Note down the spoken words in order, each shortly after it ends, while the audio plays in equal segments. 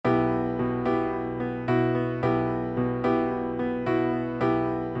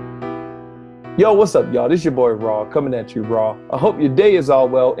Yo, what's up, y'all? This your boy Raw coming at you raw. I hope your day is all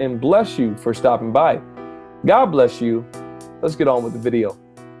well and bless you for stopping by. God bless you. Let's get on with the video.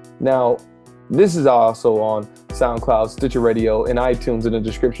 Now, this is also on SoundCloud, Stitcher Radio, and iTunes. In the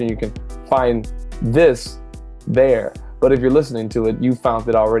description, you can find this there. But if you're listening to it, you found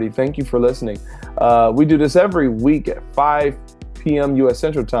it already. Thank you for listening. We do this every week at 5 p.m. U.S.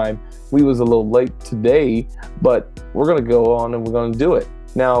 Central Time. We was a little late today, but we're going to go on and we're going to do it.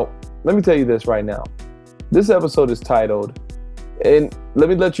 Now, let me tell you this right now. This episode is titled, and let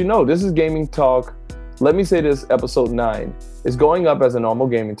me let you know, this is Gaming Talk. Let me say this, episode 9 is going up as a normal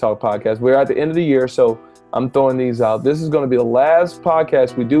Gaming Talk podcast. We're at the end of the year, so I'm throwing these out. This is going to be the last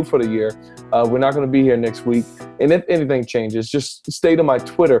podcast we do for the year. We're not going to be here next week. And if anything changes, just stay to my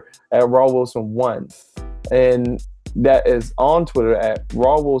Twitter at RawWilson1. And that is on Twitter at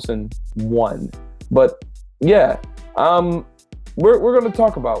RawWilson1. But yeah, we're going to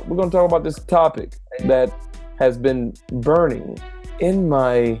talk about this topic that has been burning in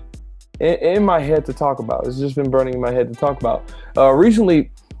my head to talk about. It's just been burning in my head to talk about.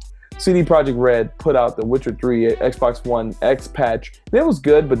 Recently, CD Projekt Red put out the Witcher 3 Xbox One X patch. It was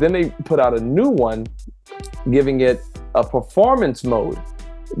good, but then they put out a new one, giving it a performance mode,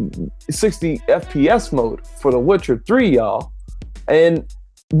 60 FPS mode for the Witcher 3, y'all. And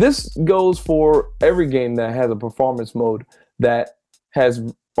this goes for every game that has a performance mode that has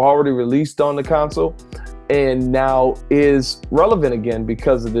already released on the console and now is relevant again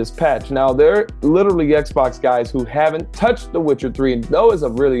because of this patch. Now, there are literally Xbox guys who haven't touched The Witcher 3, and though it's a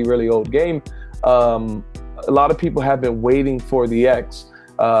really, really old game, a lot of people have been waiting for the X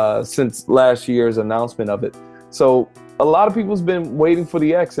since last year's announcement of it. So a lot of people's been waiting for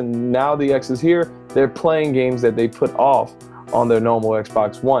the X, and now the X is here. They're playing games that they put off on their normal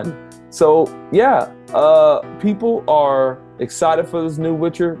Xbox One. So yeah, people are excited for this new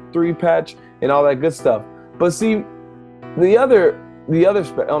Witcher 3 patch and all that good stuff. But see, on the other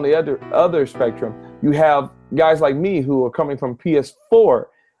spectrum, you have guys like me who are coming from PS4.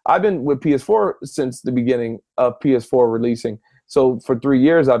 I've been with PS4 since the beginning of PS4 releasing. So for 3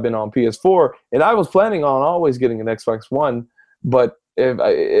 years, I've been on PS4, and I was planning on always getting an Xbox One. But at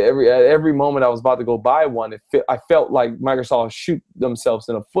every moment I was about to go buy one, I felt like Microsoft shoot themselves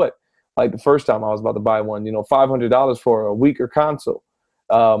in the foot. Like the first time I was about to buy one, $500 for a weaker console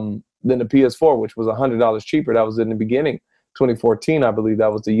than the PS4, which was $100 cheaper. That was in the beginning, 2014, I believe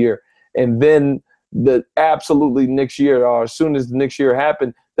that was the year. And then the absolutely next year, or as soon as the next year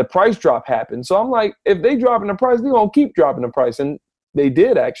happened, the price drop happened. So I'm like, if they dropping the price, they're going to keep dropping the price. And they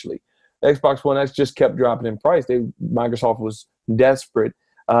did, actually. Xbox One X just kept dropping in price. Microsoft was desperate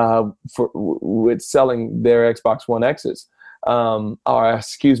with selling their Xbox One X's.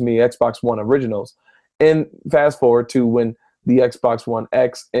 Xbox One originals. And fast forward to when the Xbox One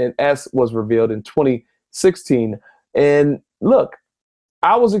X and S was revealed in 2016. And look,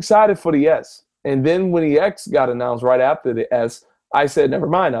 I was excited for the S. And then when the X got announced right after the S, I said, never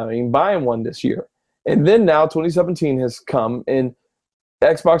mind, I ain't buying one this year. And then now 2017 has come and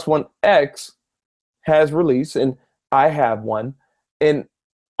Xbox One X has released, and I have one. And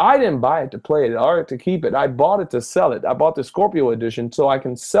I didn't buy it to play it or to keep it. I bought it to sell it. I bought the Scorpio edition so I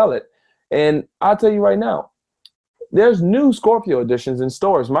can sell it. And I'll tell you right now, there's new Scorpio editions in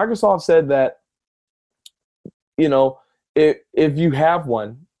stores. Microsoft said that, if you have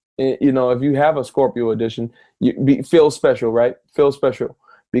one, if you have a Scorpio edition, feel special, right? Feel special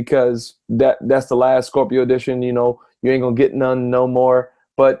because that's the last Scorpio edition. You ain't gonna get none no more.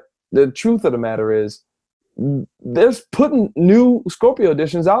 But the truth of the matter is, there's putting new Scorpio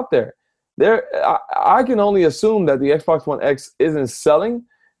editions out there. I can only assume that the Xbox One X isn't selling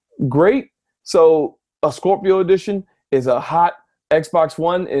great. So a Scorpio edition is a hot Xbox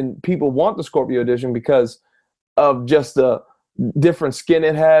One, and people want the Scorpio edition because of just the different skin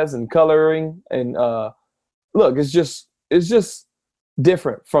it has and coloring. And look, it's just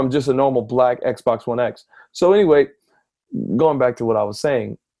different from just a normal black Xbox One X. So anyway, going back to what I was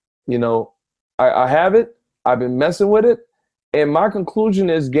saying, I have it. I've been messing with it, and my conclusion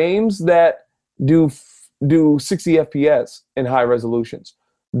is games that do 60 FPS in high resolutions.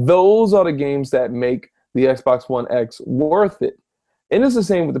 Those are the games that make the Xbox One X worth it. And it's the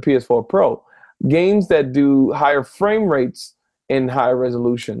same with the PS4 Pro. Games that do higher frame rates in high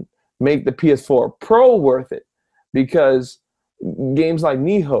resolution make the PS4 Pro worth it, because games like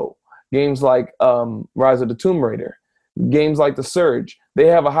Nioh, games like Rise of the Tomb Raider, games like The Surge, they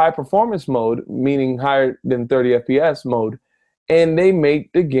have a high performance mode, meaning higher than 30 FPS mode, and they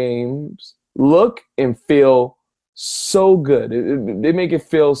make the games look and feel so good. They make it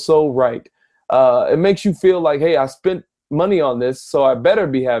feel so right. It makes you feel like, hey, I spent money on this, so I better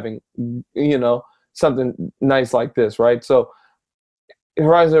be having, you know, something nice like this, right? So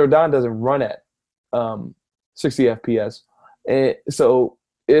Horizon Zero Dawn doesn't run at 60 FPS, and so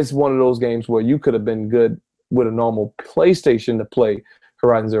it's one of those games where you could have been good with a normal PlayStation to play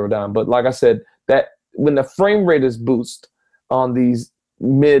Horizon Zero Dawn. But like I said, that when the frame rate is boost on these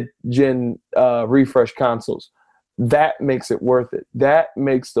mid-gen refresh consoles, that makes it worth it. That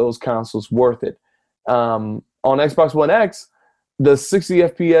makes those consoles worth it. On Xbox One X, the 60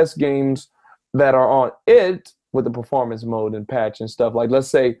 FPS games that are on it with the performance mode and patch and stuff, like let's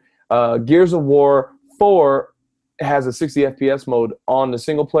say Gears of War 4 has a 60 FPS mode on the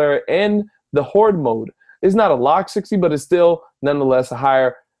single player and the Horde mode. It's not a lock 60, but it's still nonetheless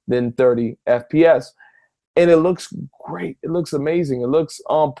higher than 30 FPS. And it looks great. It looks amazing. It looks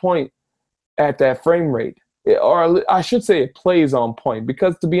on point at that frame rate. Or I should say it plays on point,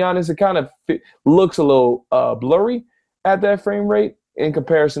 because to be honest, it kind of looks a little blurry at that frame rate in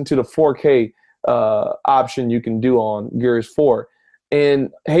comparison to the 4K option you can do on Gears 4. And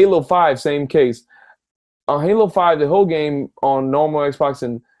Halo 5, same case. On Halo 5, the whole game on normal Xbox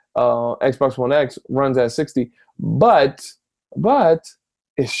and Xbox One X runs at 60, but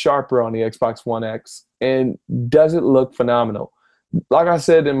it's sharper on the Xbox One X and doesn't look phenomenal. Like I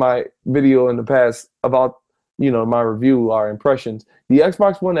said in my video in the past about, you know, my review, our impressions, the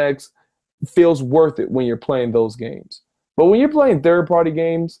Xbox One X feels worth it when you're playing those games. But when you're playing third-party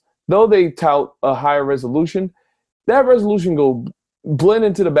games, though they tout a higher resolution, that resolution go blend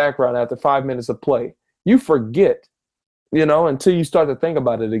into the background after 5 minutes of play. You forget, you know, until you start to think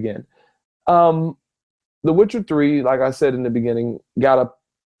about it again. The Witcher 3, like I said in the beginning, got a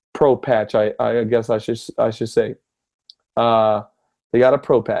pro patch. I guess I should say. They got a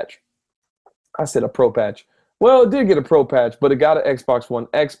pro patch. I said a pro patch. Well, it did get a pro patch, but it got an Xbox One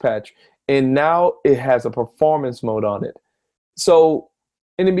X patch, and now it has a performance mode on it. So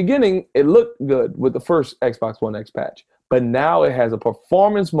in the beginning, it looked good with the first Xbox One X patch, but now it has a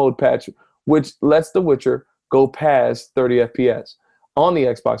performance mode patch, which lets The Witcher go past 30 FPS on the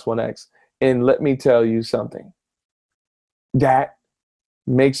Xbox One X. And let me tell you something. That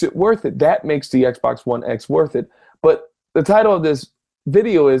makes it worth it. That makes the Xbox One X worth it. But the title of this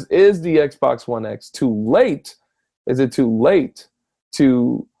video is the Xbox One X too late? Is it too late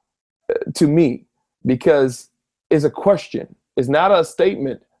to me? Because it's a question. It's not a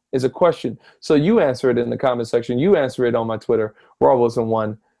statement. It's a question. So you answer it in the comment section. You answer it on my Twitter,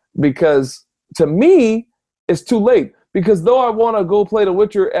 RawWilson1. Because to me, it's too late. Because though I want to go play The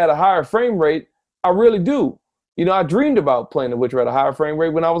Witcher at a higher frame rate, I really do. You know, I dreamed about playing The Witcher at a higher frame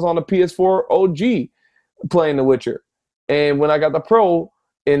rate when I was on the PS4 OG playing The Witcher. And when I got the Pro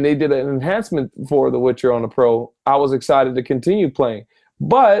and they did an enhancement for The Witcher on the Pro, I was excited to continue playing.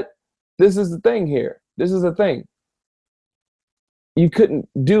 But this is the thing here. This is the thing. You couldn't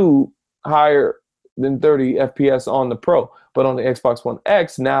do higher than 30 FPS on the Pro. But on the Xbox One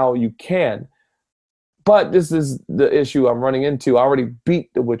X, now you can. But this is the issue I'm running into. I already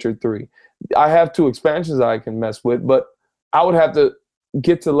beat The Witcher 3. I have 2 expansions I can mess with, but I would have to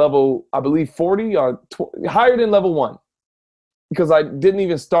get to level, I believe, 40 or higher than level 1. Because I didn't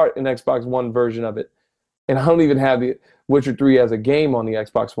even start an Xbox One version of it. And I don't even have The Witcher 3 as a game on the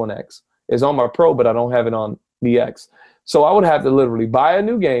Xbox One X. It's on my Pro, but I don't have it on the X. So I would have to literally buy a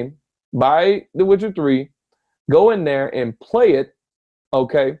new game, buy The Witcher 3, go in there and play it,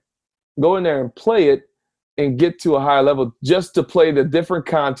 okay? Go in there and play it and get to a higher level just to play the different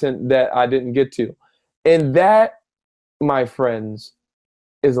content that I didn't get to. And that, my friends,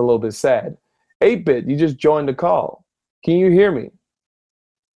 is a little bit sad. 8-Bit, you just joined the call. Can you hear me?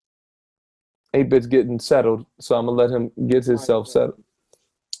 8-Bit's getting settled, so I'm going to let him get himself settled.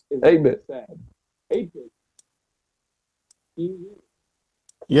 8-Bit. 8-Bit.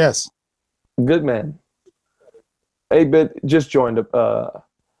 Yes. Good man. 8-Bit just joined the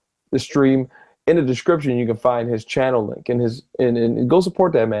stream. In the description, you can find his channel link and go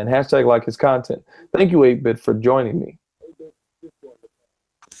support that man. Hashtag like his content. Thank you, 8-Bit, for joining me.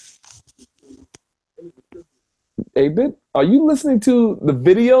 8-Bit, are you listening to the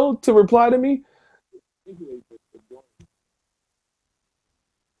video to reply to me?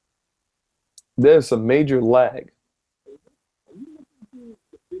 There's some major lag.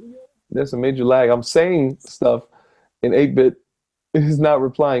 There's some major lag. I'm saying stuff, and 8-Bit is not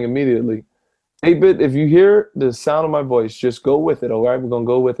replying immediately. 8-Bit, if you hear the sound of my voice, just go with it, all right? We're going to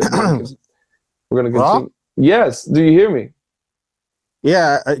go with it. We're going to continue. Yes. Do you hear me?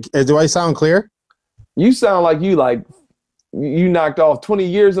 Yeah. Do I sound clear? You sound like you knocked off 20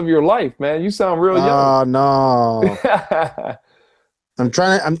 years of your life, man. You sound real young. Oh, no. I'm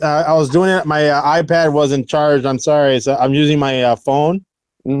trying to. I was doing it. My iPad wasn't charged. I'm sorry. So I'm using my phone,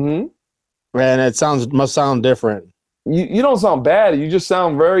 Mm-hmm. and it must sound different. You don't sound bad. You just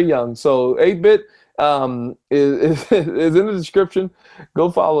sound very young. So 8-bit is in the description.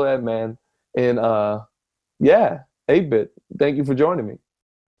 Go follow that man. And yeah, 8-bit. Thank you for joining me.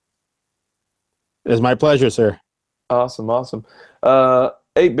 It's my pleasure, sir. Awesome, awesome.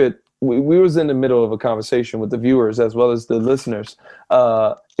 8-bit. We was in the middle of a conversation with the viewers as well as the listeners.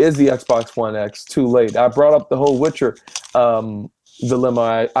 Is the Xbox One X too late? I brought up the whole Witcher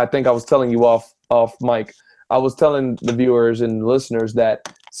dilemma. I think I was telling you off mic. I was telling the viewers and listeners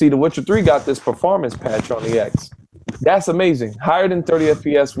that, see, The Witcher 3 got this performance patch on the X. That's amazing. Higher than 30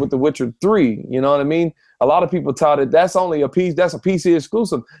 FPS with The Witcher 3. You know what I mean? A lot of people touted that's only that's a PC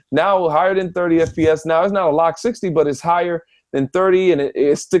exclusive. Now higher than 30 FPS. Now it's not a lock 60, but it's higher than 30, and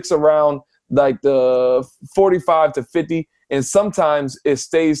it sticks around like the 45 to 50, and sometimes it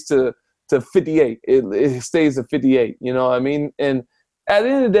stays to 58. It stays at 58. You know what I mean? And at the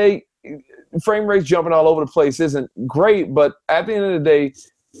end of the day, frame rates jumping all over the place isn't great, but at the end of the day,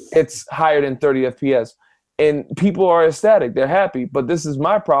 it's higher than 30 FPS. And people are ecstatic. They're happy. But this is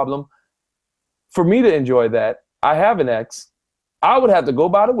my problem. For me to enjoy that, I have an X. I would have to go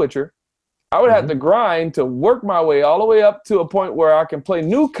buy The Witcher. I would have to grind to work my way all the way up to a point where I can play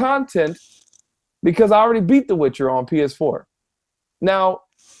new content because I already beat The Witcher on PS4. Now,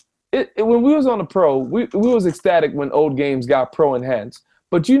 when we was on the Pro, we was ecstatic when old games got Pro enhanced.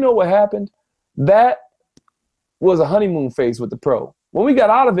 But you know what happened? That was a honeymoon phase with the Pro. When we got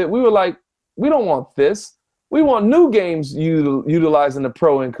out of it, we were like, we don't want this. We want new games utilizing the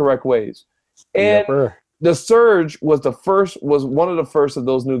Pro in correct ways. And The Surge was one of the first of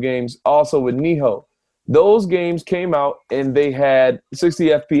those new games, also with Nioh. Those games came out and they had 60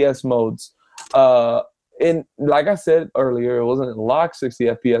 FPS modes. And like I said earlier, it wasn't a lock 60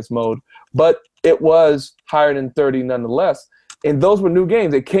 FPS mode, but it was higher than 30 nonetheless. And those were new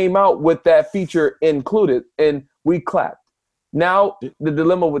games. It came out with that feature included, and we clapped. Now, the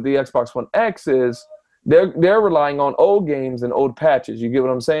dilemma with the Xbox One X is they're relying on old games and old patches. You get what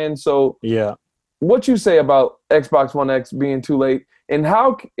I'm saying? So yeah, what you say about Xbox One X being too late, and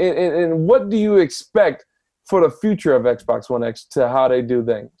how and what do you expect for the future of Xbox One X to how they do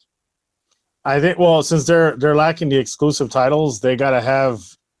things? I think, well, since they're lacking the exclusive titles, they gotta have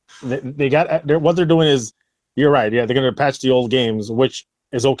what they're doing is, you're right. Yeah, they're gonna patch the old games, which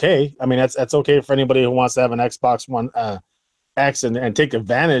is okay. I mean, that's okay for anybody who wants to have an Xbox One X and take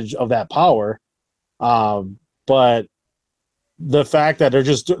advantage of that power. But the fact that they're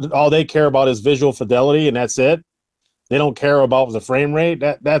just all they care about is visual fidelity and that's it. They don't care about the frame rate.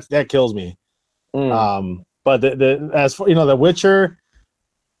 That kills me. But as for The Witcher,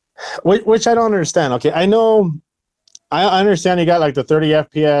 which I don't understand. Okay, I know. I understand you got like the 30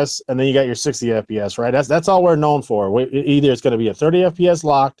 FPS and then you got your 60 FPS, right? That's all we're known for. Either it's going to be a 30 FPS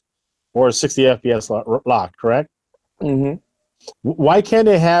locked or a 60 FPS locked, correct? Mm-hmm. Why can't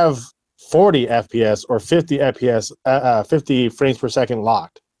they have 40 FPS or 50 FPS, 50 frames per second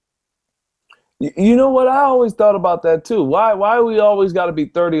locked? You know what? I always thought about that too. Why we always got to be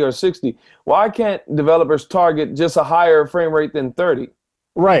 30 or 60? Why can't developers target just a higher frame rate than 30?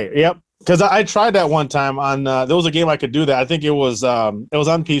 Right. Yep. Because I tried that one time on there was a game I could do that. I think it was on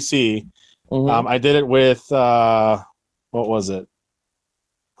PC. Mm-hmm. I did it with what was it?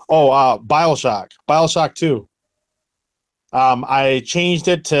 BioShock 2. I changed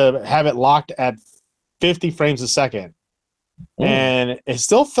it to have it locked at 50 frames a second, and it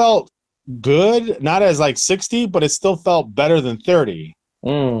still felt good. Not as like 60, but it still felt better than 30.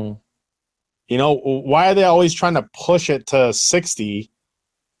 You know, why are they always trying to push it to 60?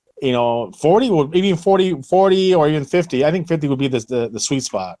 40 would even 40 or even 50. I think 50 would be the sweet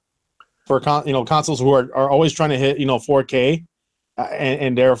spot for consoles who are always trying to hit 4K,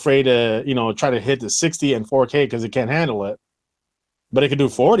 and they're afraid to try to hit the 60 and 4K because it can't handle it. But it could do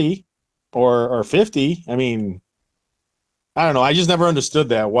 40 or 50. I mean, I don't know. I just never understood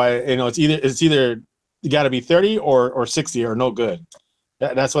that. Why it's either you got to be 30 or 60 or no good.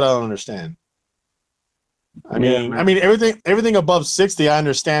 That's what I don't understand. I mean, everything above 60, I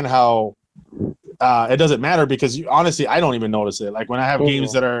understand how it doesn't matter because honestly, I don't even notice it. Like when I have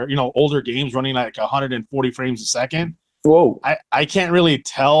games that are older games running like 140 frames a second. Whoa! I can't really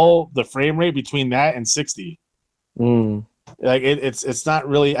tell the frame rate between that and 60. Like it's not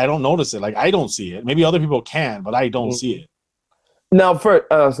really. I don't notice it. Like I don't see it. Maybe other people can, but I don't see it. Now, sorry.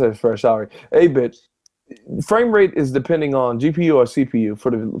 8-bit frame rate is depending on GPU or CPU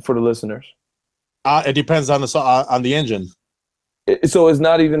for the listeners. It depends on the engine. So it's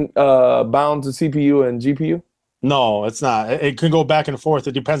not even bound to CPU and GPU? No, it's not. It can go back and forth.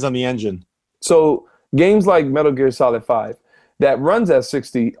 It depends on the engine. So games like Metal Gear Solid 5 that runs at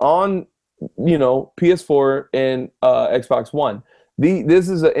 60 on, PS4 and Xbox One. This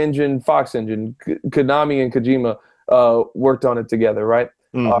is an engine, Fox engine. Konami and Kojima worked on it together, right?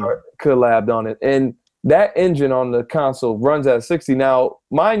 Collabed on it. And that engine on the console runs at 60. Now,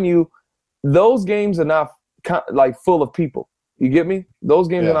 mind you, those games are not like full of people. You get me? Those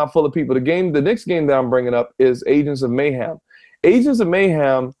games are not full of people. The next game that I'm bringing up is Agents of Mayhem. Agents of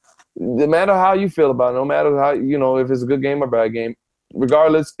Mayhem, no matter how you feel about it, no matter how, if it's a good game or bad game,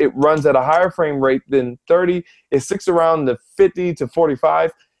 regardless, it runs at a higher frame rate than 30. It sticks around the 50 to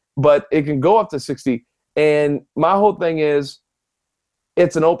 45, but it can go up to 60. And my whole thing is,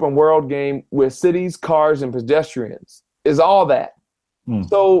 it's an open world game with cities, cars, and pedestrians. Is all that.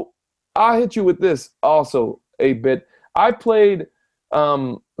 So I'll hit you with this also a bit. I played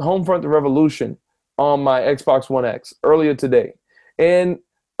Homefront: The Revolution on my Xbox One X earlier today, and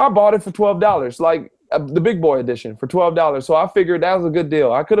I bought it for $12, like the big boy edition for $12. So I figured that was a good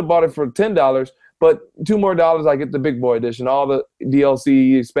deal. I could have bought it for $10, but $2 more, I get the big boy edition, all the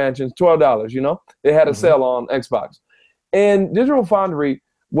DLC expansions, $12. It had a sale on Xbox, and Digital Foundry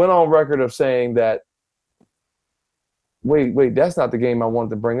went on record of saying that. Wait, that's not the game I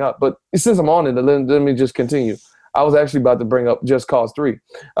wanted to bring up. But since I'm on it, let me just continue. I was actually about to bring up Just Cause 3.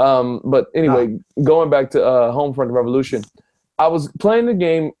 But anyway, going back to Homefront: The Revolution, I was playing the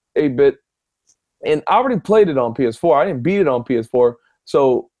game a bit, and I already played it on PS4. I didn't beat it on PS4.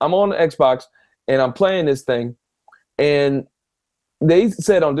 So I'm on the Xbox, and I'm playing this thing. And they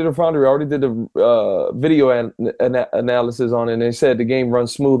said on Digital Foundry, I already did the video analysis on it, and they said the game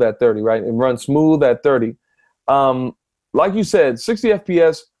runs smooth at 30, right? It runs smooth at 30. Like you said, 60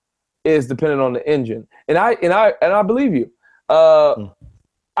 FPS is dependent on the engine, and I believe you.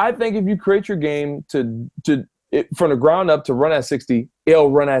 I think if you create your game from the ground up to run at 60, it'll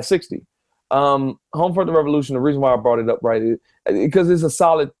run at 60. Homefront: The Revolution. The reason why I brought it up, right, is because it's a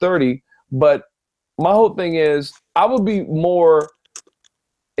solid 30. But my whole thing is, I would be more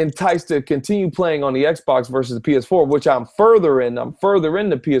enticed to continue playing on the Xbox versus the PS4, which I'm further in. I'm further in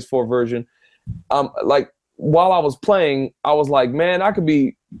the PS4 version. While I was playing, I was like, man, I could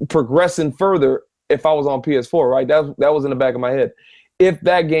be progressing further if I was on PS4, right? That was in the back of my head. If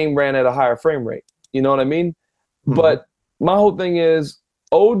that game ran at a higher frame rate, you know what I mean? But my whole thing is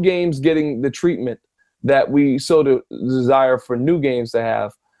old games getting the treatment that we so desire for new games to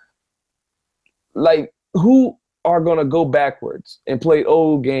have. Like, who are going to go backwards and play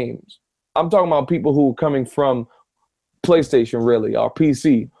old games? I'm talking about people who are coming from PlayStation, really, or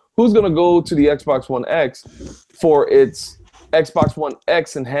PC. Who's going to go to the Xbox One X for its Xbox One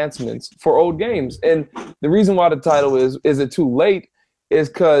X enhancements for old games? And the reason why the title is it too late is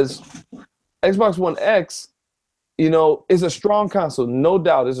because Xbox One X, is a strong console. No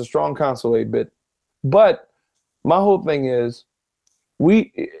doubt it's a strong console, 8-bit. But my whole thing is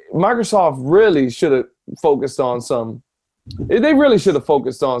Microsoft really should have focused on some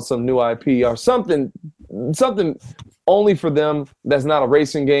new IP or something only for them that's not a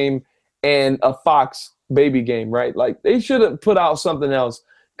racing game and a Fox baby game, right? Like, they should have put out something else,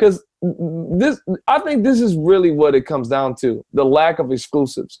 because I think this is really what it comes down to: the lack of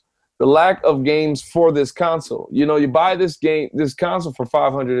exclusives, the lack of games for this console. You buy this console for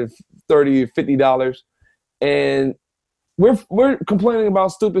 $530, $50, and we're complaining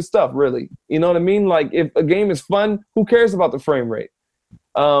about stupid stuff, really. You know what I mean? Like, if a game is fun, who cares about the frame rate?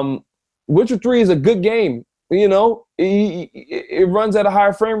 Witcher 3 is a good game. It runs at a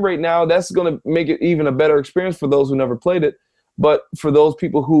higher frame rate now. That's going to make it even a better experience for those who never played it. But for those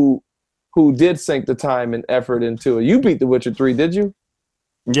people who did sink the time and effort into it, you beat The Witcher 3, did you?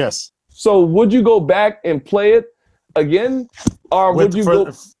 Yes. So would you go back and play it again, or would you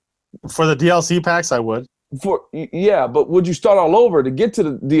go for the DLC packs? I would. But would you start all over to get to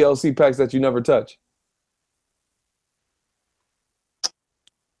the DLC packs that you never touch?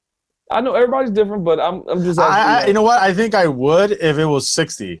 I know everybody's different, but I'm just asking. You know what? I think I would if it was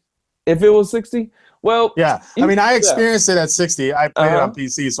 60. If it was 60? Well, yeah. I experienced it at 60. I played it on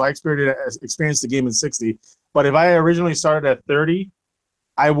PC, so I experienced the game in 60. But if I originally started at 30,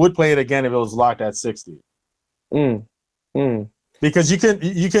 I would play it again if it was locked at 60. Because you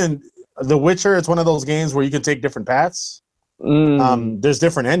can. The Witcher, it's one of those games where you can take different paths. There's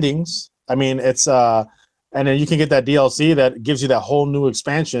different endings. It's and then you can get that DLC that gives you that whole new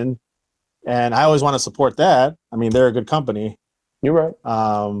expansion. And I always want to support that. They're a good company. You're right.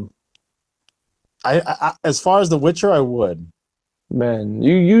 I as far as The Witcher, I would. Man,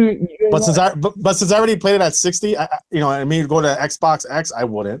 you. But since I already played it at 60, go to Xbox X, I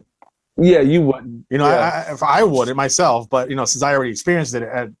wouldn't. Yeah, you wouldn't. You know, Yeah. if I would it myself, but since I already experienced it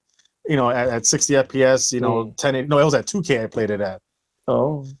at 60 FPS, 1080. No, it was at 2K. I played it at.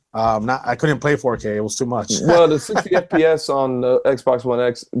 Oh. I couldn't play 4K. It was too much. Well, the 60 FPS on the Xbox One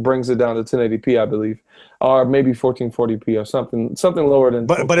X brings it down to 1080p, I believe, or maybe 1440p or something lower than.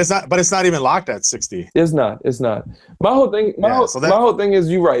 But it's not even locked at 60. It's not. It's not. My whole thing. My whole thing is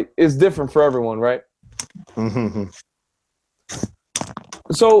you're right. It's different for everyone, right? Mm-hmm.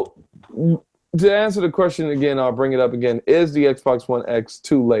 So to answer the question again, I'll bring it up again. Is the Xbox One X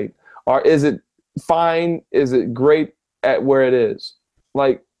too late, or is it fine? Is it great at where it is?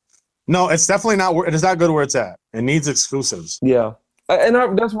 Like. No, it's definitely not. It is not good where it's at. It needs exclusives. Yeah, and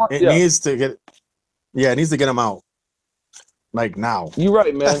that's why it needs to get. Yeah, it needs to get them out, like now. You're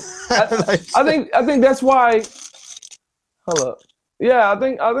right, man. I think that's why. Hold up. Yeah, I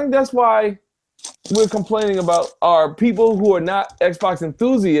think that's why we're complaining about our people who are not Xbox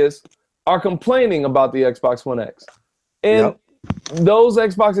enthusiasts are complaining about the Xbox One X, and those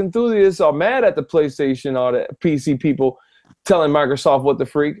Xbox enthusiasts are mad at the PlayStation or the PC people telling Microsoft what the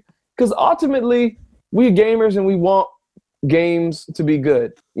freak. Because ultimately, we're gamers and we want games to be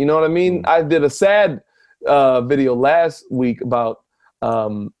good. You know what I mean? I did a sad video last week about,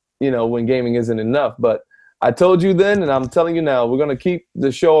 when gaming isn't enough. But I told you then, and I'm telling you now, we're going to keep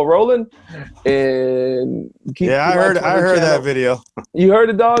the show rolling. And keep. Yeah, I heard that video. You heard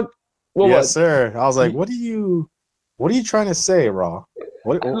it, dog? Yes, sir. I was like, what are you trying to say, Raw?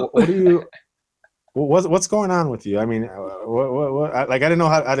 What do you... What's going on with you? I mean, what I didn't know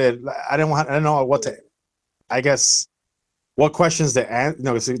I didn't know what to. I guess what questions to ask.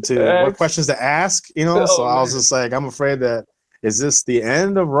 What questions to ask. So I was just like, I'm afraid that is this the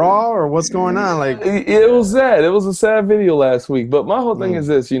end of Raw or what's going on? Like it was sad. It was a sad video last week. But my whole thing is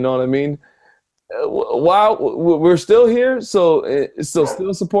this. You know what I mean? While we're still here, so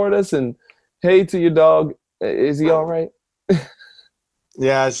still support us and hey to your dog. Is he all right?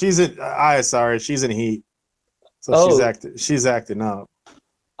 Yeah, she's in heat. So she's acting up.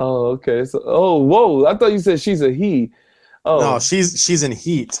 Oh, okay. So whoa. I thought you said she's a he. Oh no, she's in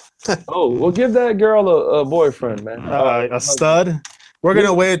heat. Oh, well give that girl a boyfriend, man. A stud. We're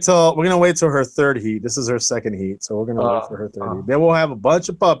gonna wait till her third heat. This is her second heat, so we're gonna wait for her third heat. Then we'll have a bunch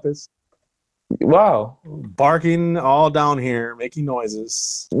of puppies. Wow. Barking all down here, making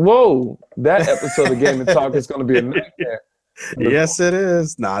noises. Whoa. That episode of Game and Talk is gonna be a nightmare. Yes, it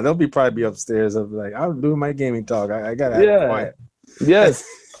is. Nah, they'll probably be upstairs. I'll be like, I'm doing my gaming talk. I gotta have quiet. Yes,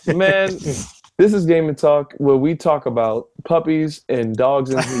 man. This is Game and Talk, where we talk about puppies and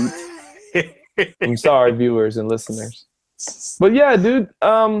dogs and heat. I'm sorry, viewers and listeners. But yeah, dude.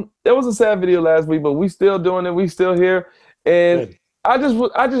 It was a sad video last week, but we still doing it. We still here, and good. I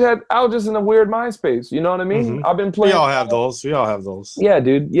was just in a weird mind space. You know what I mean? Mm-hmm. I've been playing. We all have those. Yeah,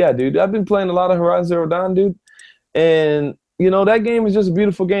 dude. I've been playing a lot of Horizon Zero Dawn, dude, and. That game is just a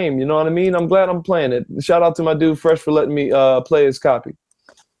beautiful game. You know what I mean? I'm glad I'm playing it. Shout out to my dude Fresh for letting me play his copy.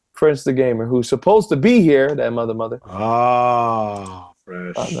 Prince the Gamer, who's supposed to be here, that mother. Oh,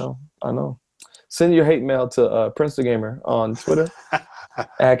 Fresh. I know. Send your hate mail to Prince the Gamer on Twitter.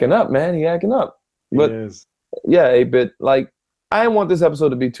 Acting up, man. He acting up. But yeah, 8-bit. Like, I didn't want this episode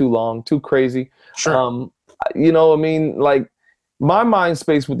to be too long, too crazy. Sure. My mind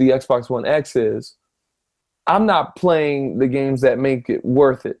space with the Xbox One X is I'm not playing the games that make it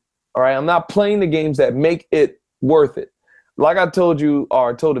worth it. All right. I'm not playing the games that make it worth it. Like I told you,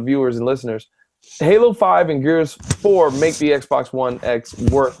 or told the viewers and listeners, Halo 5 and Gears 4 make the Xbox One X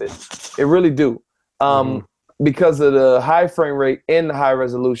worth it. It really do. Because of the high frame rate and the high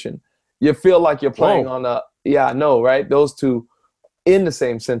resolution. You feel like you're playing on a, yeah, I know, right? Those two in the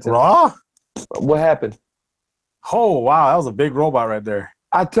same sentence. Raw? What happened? Oh, wow. That was a big robot right there.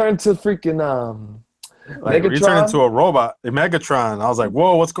 I turned to freaking, Megatron? You turned into a robot, a Megatron. I was like,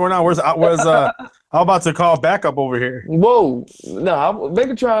 "Whoa, what's going on? Where's I'm about to call backup over here." Whoa, no,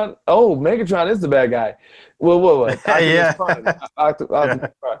 Megatron. Oh, Megatron is the bad guy. Whoa. Yeah.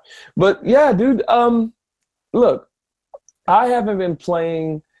 But yeah, dude. Look, I haven't been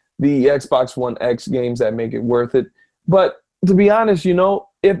playing the Xbox One X games that make it worth it. But to be honest,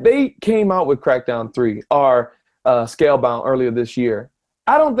 if they came out with Crackdown 3 or Scalebound earlier this year,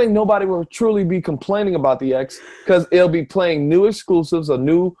 I don't think nobody will truly be complaining about the X because it'll be playing new exclusives or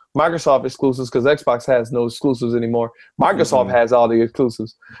new Microsoft exclusives because Xbox has no exclusives anymore. Microsoft has all the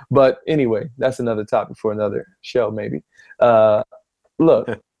exclusives. But anyway, that's another topic for another show maybe. Look,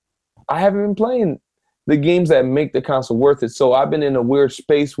 I haven't been playing the games that make the console worth it, so I've been in a weird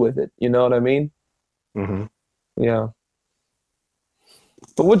space with it. You know what I mean? Mm-hmm. Yeah.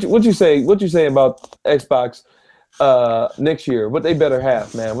 But what you say about Xbox next year. What they better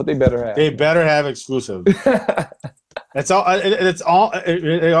have, man. What they better have. They better have exclusives. It's all.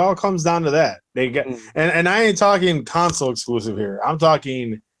 It all comes down to that. They get, and I ain't talking console exclusive here. I'm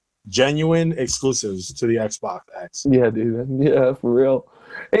talking genuine exclusives to the Xbox X. Yeah, dude. Yeah, for real.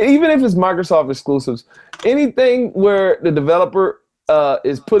 And even if it's Microsoft exclusives, anything where the developer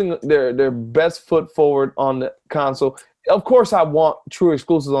is putting their best foot forward on the console. Of course, I want true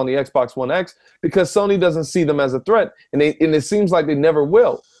exclusives on the Xbox One X because Sony doesn't see them as a threat, and it seems like they never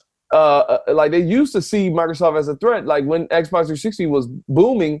will. Like they used to see Microsoft as a threat. Like when Xbox 360 was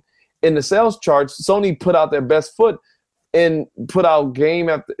booming in the sales charts, Sony put out their best foot and put out game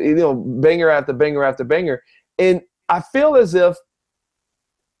after banger after banger after banger. And I feel as if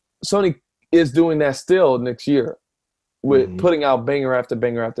Sony is doing that still next year with putting out banger after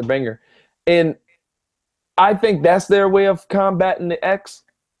banger after banger. And I think that's their way of combating the X.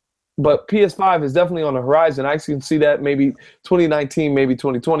 But PS5 is definitely on the horizon. I can see that maybe 2019, maybe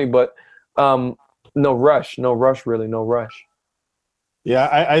 2020, but no rush, really, no rush. Yeah,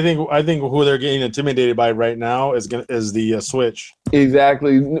 I think who they're getting intimidated by right now is the Switch.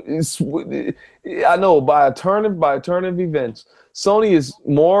 Exactly. I know by a turn of events, Sony is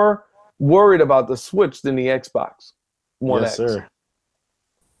more worried about the Switch than the Xbox One X. Yes, sir.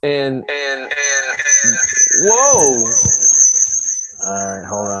 And whoa. All right,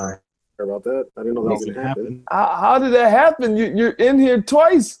 hold on. Sorry about that. I didn't know that was going to happen. How did that happen? You're in here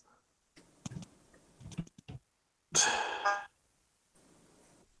twice.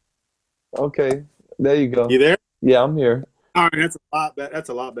 Okay, there you go. You there? Yeah, I'm here. All right, that's a lot. That's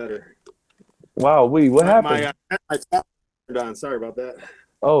a lot better. Wow, what happened? My snappers are done. Sorry about that.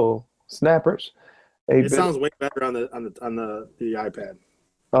 Oh, snappers. It sounds way better on the iPad.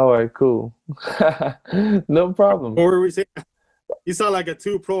 All right, cool. No problem. What were we saying? You sound like a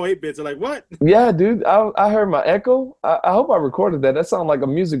 2 Pro 8-bits. Like what? Yeah, dude. I heard my echo. I hope I recorded that. That sounded like a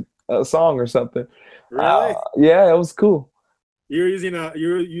music song or something. Really? Yeah, it was cool. You're using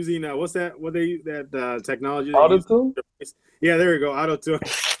what's that? What that technology? Auto-tune? Yeah, there we go. Auto-tune.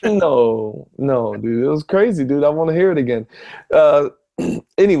 No, dude. It was crazy, dude. I want to hear it again.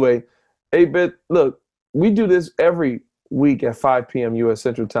 Anyway, 8-bit. Look, we do this every week at 5 p.m. U.S.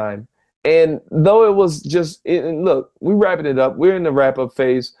 Central Time. And though it was look, we're wrapping it up. We're in the wrap-up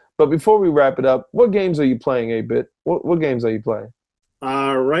phase. But before we wrap it up, what games are you playing, 8-bit? What games are you playing?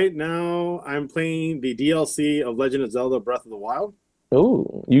 Right now, I'm playing the DLC of Legend of Zelda: Breath of the Wild.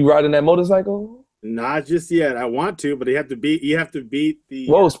 Ooh, you riding that motorcycle? Not just yet. I want to, but you have to beat the.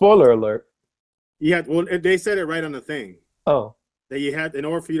 Whoa! Spoiler alert. Well, they said it right on the thing. Oh. That you had, in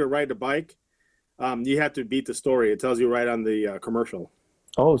order for you to ride the bike, you have to beat the story. It tells you right on the commercial.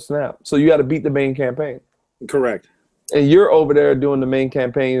 Oh snap! So you got to beat the main campaign. Correct. And you're over there doing the main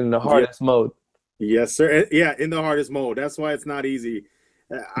campaign in the hardest mode. Yes, sir. Yeah, in the hardest mode. That's why it's not easy.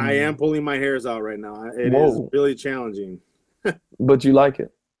 I am pulling my hairs out right now. It is really challenging. But you like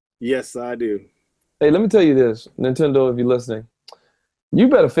it? Yes, I do. Hey, let me tell you this, Nintendo, if you're listening, you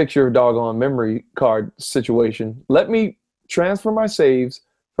better fix your doggone memory card situation. Let me transfer my saves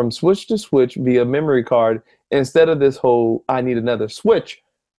from Switch to Switch via memory card instead of this whole I need another Switch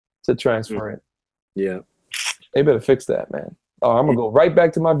to transfer it. Yeah. They better fix that, man. Oh, I'm going to go right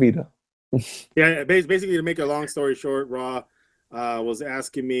back to my Vita. Yeah, basically, to make a long story short, Raw was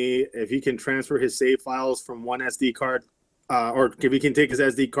asking me if he can transfer his save files from one SD card, or if he can take his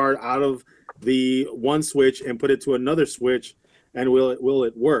SD card out of the one Switch and put it to another Switch, and will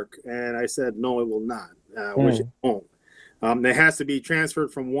it work? And I said, no, it will not, which it won't. It has to be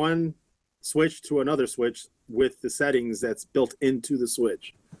transferred from one Switch to another Switch with the settings that's built into the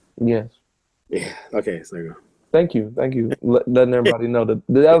Switch. Yes. Yeah. Okay, so there you go. Thank you. Letting everybody know that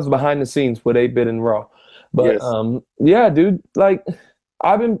was behind the scenes with 8-bit and Raw. But yes. Yeah, dude. Like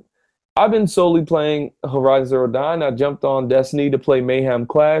I've been solely playing Horizon Zero Dawn. I jumped on Destiny to play Mayhem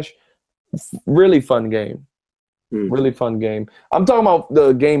Clash. Really fun game. Really fun game. I'm talking about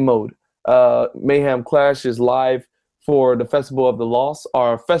the game mode. Mayhem Clash is live for the Festival of the Lost,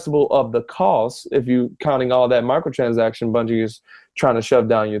 or Festival of the Cost, if you counting all that microtransaction Bungie is trying to shove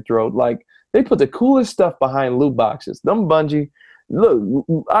down your throat. Like, they put the coolest stuff behind loot boxes. Them Bungie,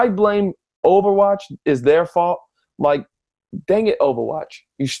 look, I blame Overwatch. Is their fault. Like, dang it, Overwatch.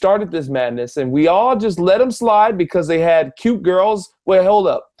 You started this madness, and we all just let them slide because they had cute girls. Wait, hold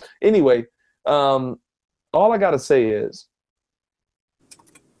up. Anyway, all I got to say is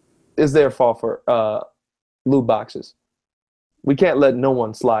their fault for loot boxes. We can't let no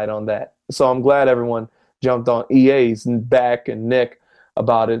one slide on that. So I'm glad everyone jumped on EA's back and neck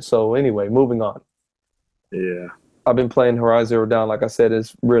about it. So anyway, moving on. Yeah. I've been playing Horizon Zero Dawn. Like I said,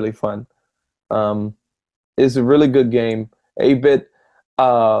 it's really fun. It's a really good game. 8-bit.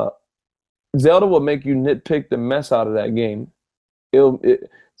 Zelda will make you nitpick the mess out of that game.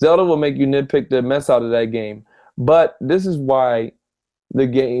 Zelda will make you nitpick the mess out of that game. But this is why the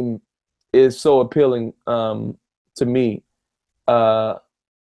game is so appealing to me.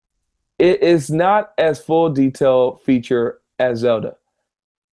 It is not as full detail feature as Zelda,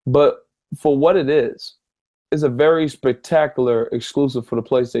 but for what it is, it's a very spectacular exclusive for the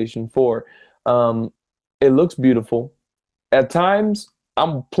PlayStation 4. It looks beautiful. At times,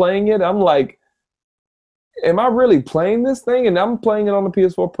 I'm playing it. I'm like, am I really playing this thing? And I'm playing it on the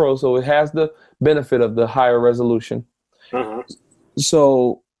PS4 Pro, so it has the benefit of the higher resolution. Uh-huh.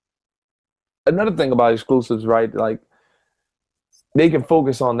 So another thing about exclusives, right? Like they can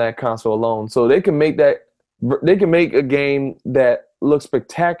focus on that console alone. So they can make a game that looks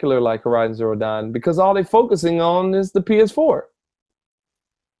spectacular like Horizon Zero Dawn because all they're focusing on is the PS4.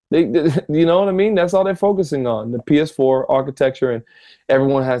 You know what I mean? That's all they're focusing on, the PS4 architecture, and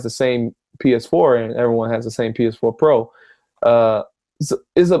everyone has the same PS4 and everyone has the same PS4 Pro. So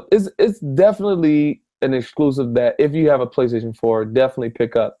it's definitely an exclusive that if you have a PlayStation 4, definitely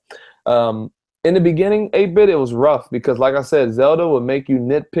pick up. In the beginning, 8-bit, it was rough because, like I said, Zelda would make you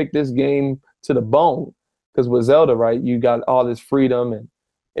nitpick this game to the bone. Because with Zelda, right, you got all this freedom and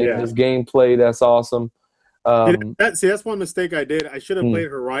this gameplay that's awesome. That's one mistake I did. I should have played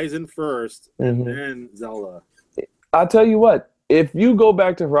Horizon first and then Zelda. I'll tell you what, if you go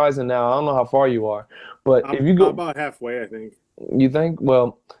back to Horizon now, I don't know how far you are, but if you go about halfway, I think. You think?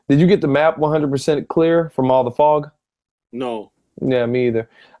 Well, did you get the map 100% clear from all the fog? No. Yeah, me either.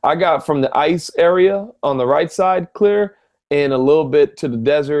 I got from the ice area on the right side clear and a little bit to the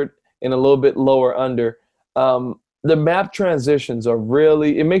desert and a little bit lower under. The map transitions are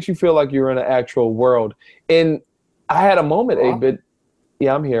really, it makes you feel like you're in an actual world. And I had a moment, 8-bit.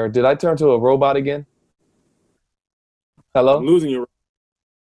 Yeah, I'm here. Did I turn to a robot again? Hello? I'm losing you.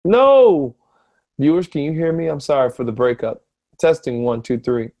 No! Viewers, can you hear me? I'm sorry for the breakup. Testing 1, 2,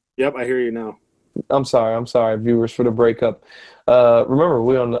 3. Yep, I hear you now. I'm sorry, viewers, for the breakup. Remember,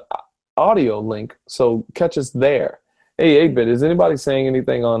 we're on the audio link, so catch us there. Hey, 8-bit, is anybody saying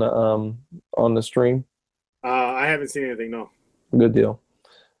anything on the stream? I haven't seen anything, no. Good deal.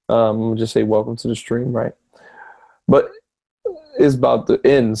 I'm going to just say welcome to the stream, right? But it's about to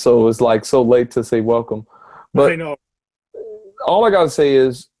end, so it's like so late to say welcome. But I know. All I got to say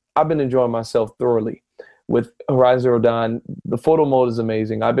is I've been enjoying myself thoroughly with Horizon Zero Dawn. The photo mode is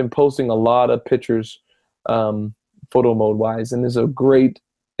amazing. I've been posting a lot of pictures photo mode wise, and it's a great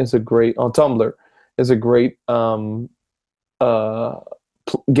on Tumblr. It's a great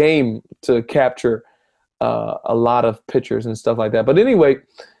game to capture a lot of pictures and stuff like that. But anyway,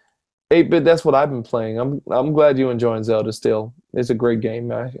 8-bit, that's what I've been playing. I'm glad you're enjoying Zelda still. It's a great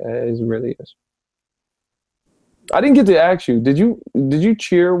game. It really is. I didn't get to ask you, did you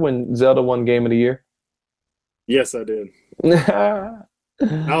cheer when Zelda won Game of the Year? Yes, I did.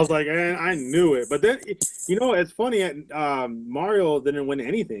 I was like, I knew it. But then, it's funny. Mario didn't win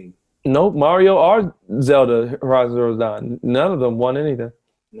anything. Nope, Mario or Zelda Horizon Zero Dawn. None of them won anything.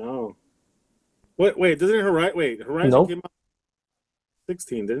 No. Wait, doesn't it Horizon nope. came out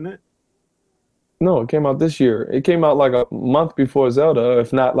 16, didn't it? No, it came out this year. It came out like a month before Zelda,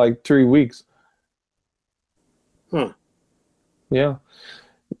 if not like 3 weeks. Huh. Yeah.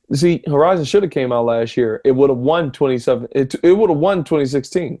 See, Horizon should have came out last year. It would have won 27. It would have won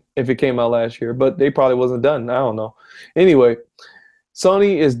 2016 if it came out last year, but they probably wasn't done. I don't know. Anyway,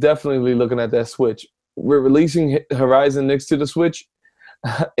 Sony is definitely looking at that Switch. We're releasing Horizon next to the Switch,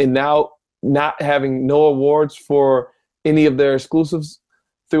 and now not having no awards for any of their exclusives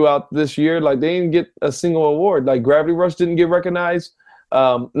throughout this year. Like they didn't get a single award. Like Gravity Rush didn't get recognized.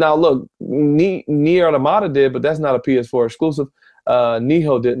 Now look, Nier Automata did, but that's not a PS4 exclusive.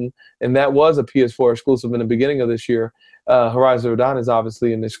 Nihon didn't, and that was a PS4 exclusive in the beginning of this year. Horizon Zero Dawn is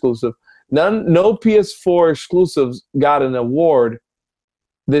obviously an exclusive. No PS4 exclusives got an award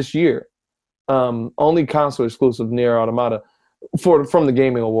this year. Only console exclusive Nier Automata from the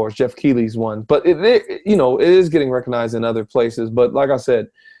Gaming Awards. Jeff Keighley's one, but it is getting recognized in other places. But like I said,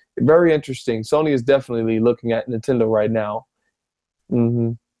 very interesting. Sony is definitely looking at Nintendo right now.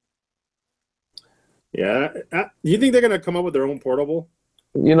 Mm-hmm. Yeah. Do you think they're going to come up with their own portable?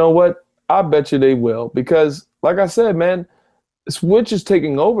 You know what? I bet you they will because, like I said, man, Switch is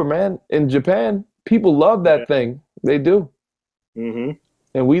taking over, man. In Japan, people love that thing. They do. Mm-hmm.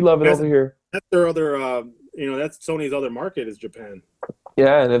 And we love it over here. That's their other, that's Sony's other market is Japan.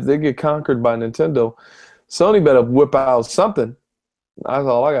 Yeah, and if they get conquered by Nintendo, Sony better whip out something. That's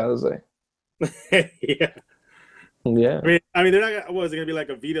all I got to say. Yeah. Yeah. I mean, they're not. What is it gonna be like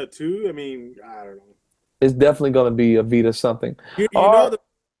a Vita 2? I mean, I don't know. It's definitely going to be a Vita something. You know the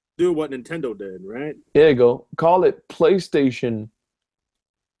do what Nintendo did, right? There you go. Call it PlayStation.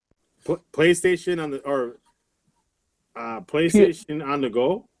 PlayStation on the PlayStation on the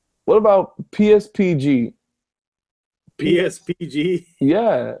go. What about PSPG? PSPG.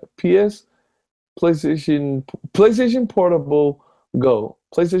 Yeah, PlayStation Portable Go.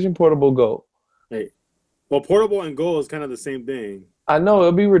 PlayStation Portable Go. Hey, well, portable and Go is kind of the same thing. I know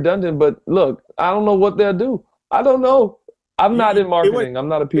it'll be redundant, but look, I don't know what they'll do. I don't know. I'm not in marketing. I'm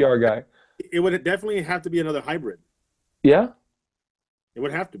not a PR guy. It would definitely have to be another hybrid. Yeah? It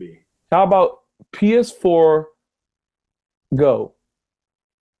would have to be. How about PS4 Go?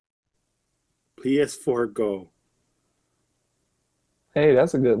 PS4 Go. Hey,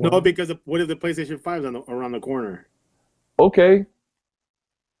 that's a good one. No, because what if the PlayStation 5 is around the corner? Okay.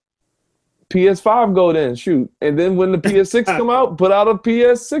 PS5 Go then, shoot. And then when the PS6 come out, put out a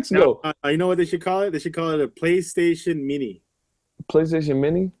PS6 Go. You know what they should call it? They should call it a PlayStation Mini. PlayStation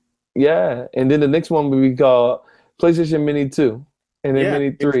Mini? Yeah. And then the next one will be called PlayStation Mini 2. And then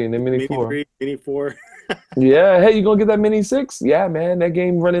Mini 3, and then Mini 4. 3, Mini 4. Yeah. Hey, you gonna get that Mini 6? Yeah, man. That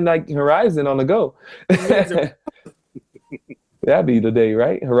game running like Horizon on the go. That'd be the day,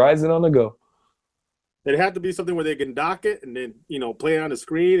 right? Horizon on the go. It'd have to be something where they can dock it and then, play it on the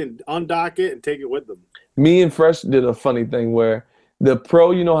screen and undock it and take it with them. Me and Fresh did a funny thing where the Pro,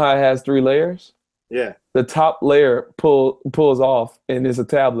 you know how it has 3 layers? Yeah. The top layer pulls off and it's a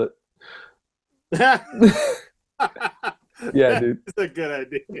tablet. Yeah, dude. That's a good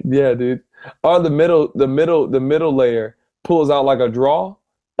idea. Yeah, dude. Or the middle layer pulls out like a draw.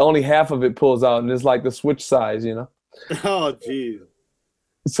 Only half of it pulls out and it's like the Switch size, Oh, geez.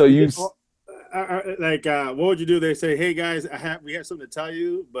 So you... what would you do? They say, "Hey guys, we have something to tell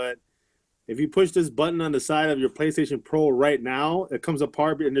you, but if you push this button on the side of your PlayStation Pro right now, it comes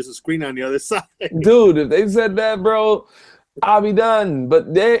apart and there's a screen on the other side." Dude, if they said that, bro, I'll be done.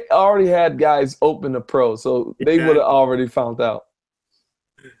 But they already had guys open the Pro, so they would have already found out.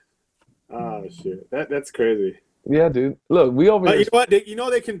 Oh shit, that's crazy. Yeah, dude. Look, we over here. You know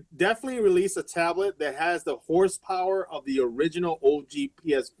what? They can definitely release a tablet that has the horsepower of the original OG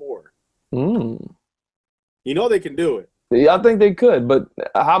PS4. They can do it. Yeah, I think they could, but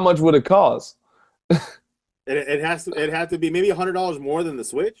how much would it cost? It had to be maybe $100 more than the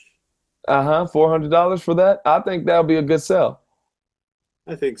Switch. $400 for that. I think that'll be a good sell.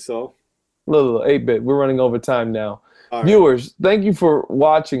 I think so. Little 8-bit. We're running over time now. All Viewers, right. Thank you for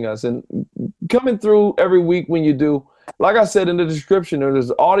watching us and coming through every week when you do. Like I said in the description, there's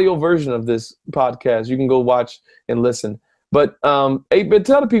an audio version of this podcast. You can go watch and listen. But 8-bit,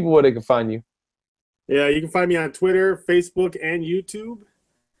 tell the people where they can find you. Yeah, you can find me on Twitter, Facebook, and YouTube.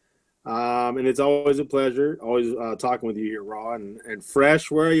 And it's always a pleasure, always talking with you here, Raw and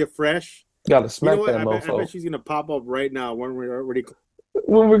Fresh. Where are you, Fresh? Got to smack that mofo. I bet she's gonna pop up right now when we're already.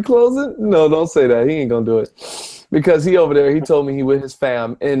 When we're closing? No, don't say that. He ain't gonna do it because he over there. He told me he with his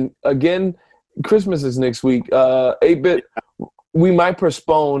fam. And again, Christmas is next week. 8-bit, we might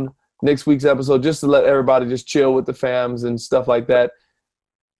postpone next week's episode just to let everybody just chill with the fams and stuff like that.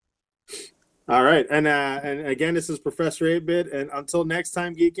 All right, and again, this is Professor 8-bit, and until next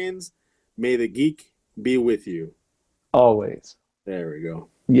time, Geekins, may the geek be with you. Always. There we go.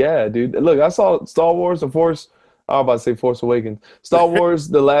 Yeah, dude. Look, I saw Star Wars, I was about to say Force Awakens. Star Wars,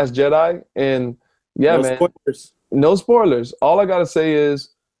 The Last Jedi, and yeah, no man. Spoilers. No spoilers. All I gotta say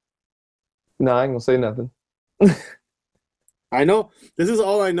is, I ain't gonna say nothing. I know. This is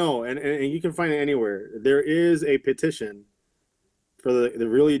all I know, and you can find it anywhere. There is a petition for the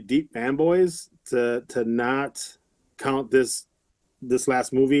really deep fanboys to not count this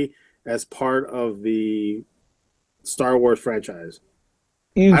last movie as part of the Star Wars franchise.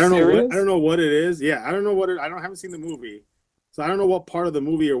 I don't know what it is. Yeah, I don't know what it. I haven't seen the movie, so I don't know what part of the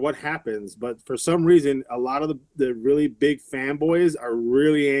movie or what happens. But for some reason, a lot of the really big fanboys are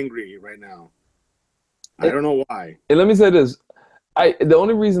really angry right now. I don't know why. And let me say this. The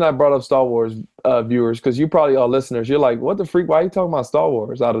only reason I brought up Star Wars viewers, because you probably are listeners, you're like, what the freak? Why are you talking about Star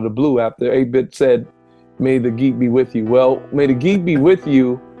Wars out of the blue after 8-bit said, may the geek be with you? Well, may the geek be with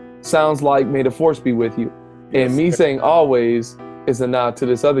you sounds like may the force be with you. And me saying always is a nod to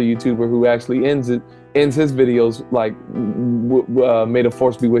this other YouTuber who actually ends his videos like, may the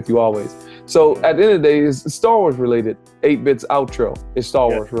force be with you always. So at the end of the day, it's Star Wars related. 8-bit's outro is Star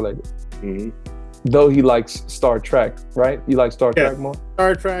Wars related. Mm-hmm. Though he likes Star Trek, right? You like Star Trek more?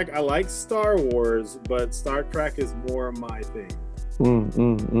 Star Trek. I like Star Wars, but Star Trek is more my thing.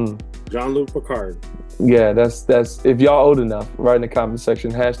 Jean-Luc Picard. Yeah, that's if y'all old enough, write in the comment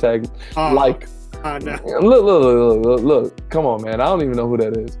section, hashtag like. No. Look, come on, man. I don't even know who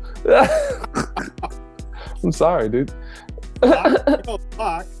that is. I'm sorry, dude. Spock? You know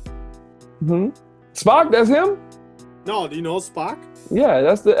Spock? Hmm? Spock, that's him? No, do you know Spock? Yeah,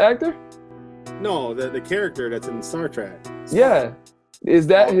 that's the actor? No, the character that's in Star Trek. Spock. Yeah. Is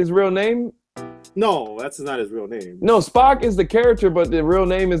that his real name? No, that's not his real name. No, Spock is the character, but the real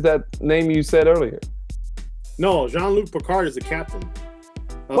name is that name you said earlier. No, Jean-Luc Picard is the captain.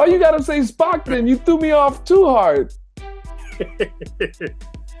 Why you gotta say Spock then? You threw me off too hard.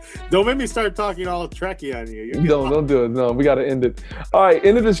 Don't make me start talking all Trekkie on you. Don't do it. No, we gotta end it. All right,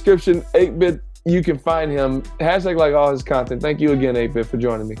 in the description, 8-Bit, you can find him. Hashtag like all his content. Thank you again, 8-Bit, for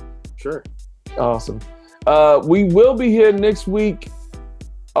joining me. Sure. Awesome. We will be here next week.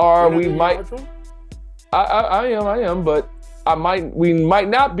 Or we might. I am, but we might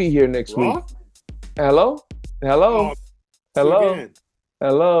not be here next week. Hello? Oh, Hello? Hello?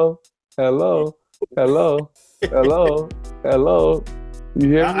 Hello? Hello? Hello? Hello? You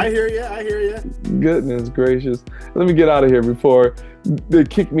hear me? I hear you. Goodness gracious. Let me get out of here before they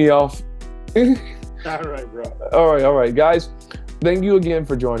kick me off. All right, bro. All right, guys. Thank you again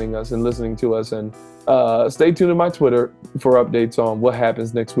for joining us and listening to us. And stay tuned to my Twitter for updates on what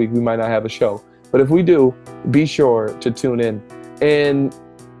happens next week. We might not have a show, but if we do, be sure to tune in. And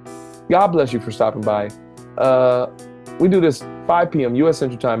God bless you for stopping by. We do this 5 p.m. U.S.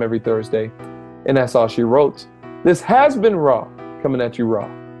 Central Time every Thursday, and that's all she wrote. This has been Raw, coming at you raw.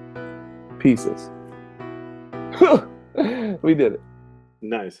 Pieces. We did it.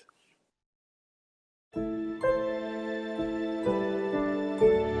 Nice.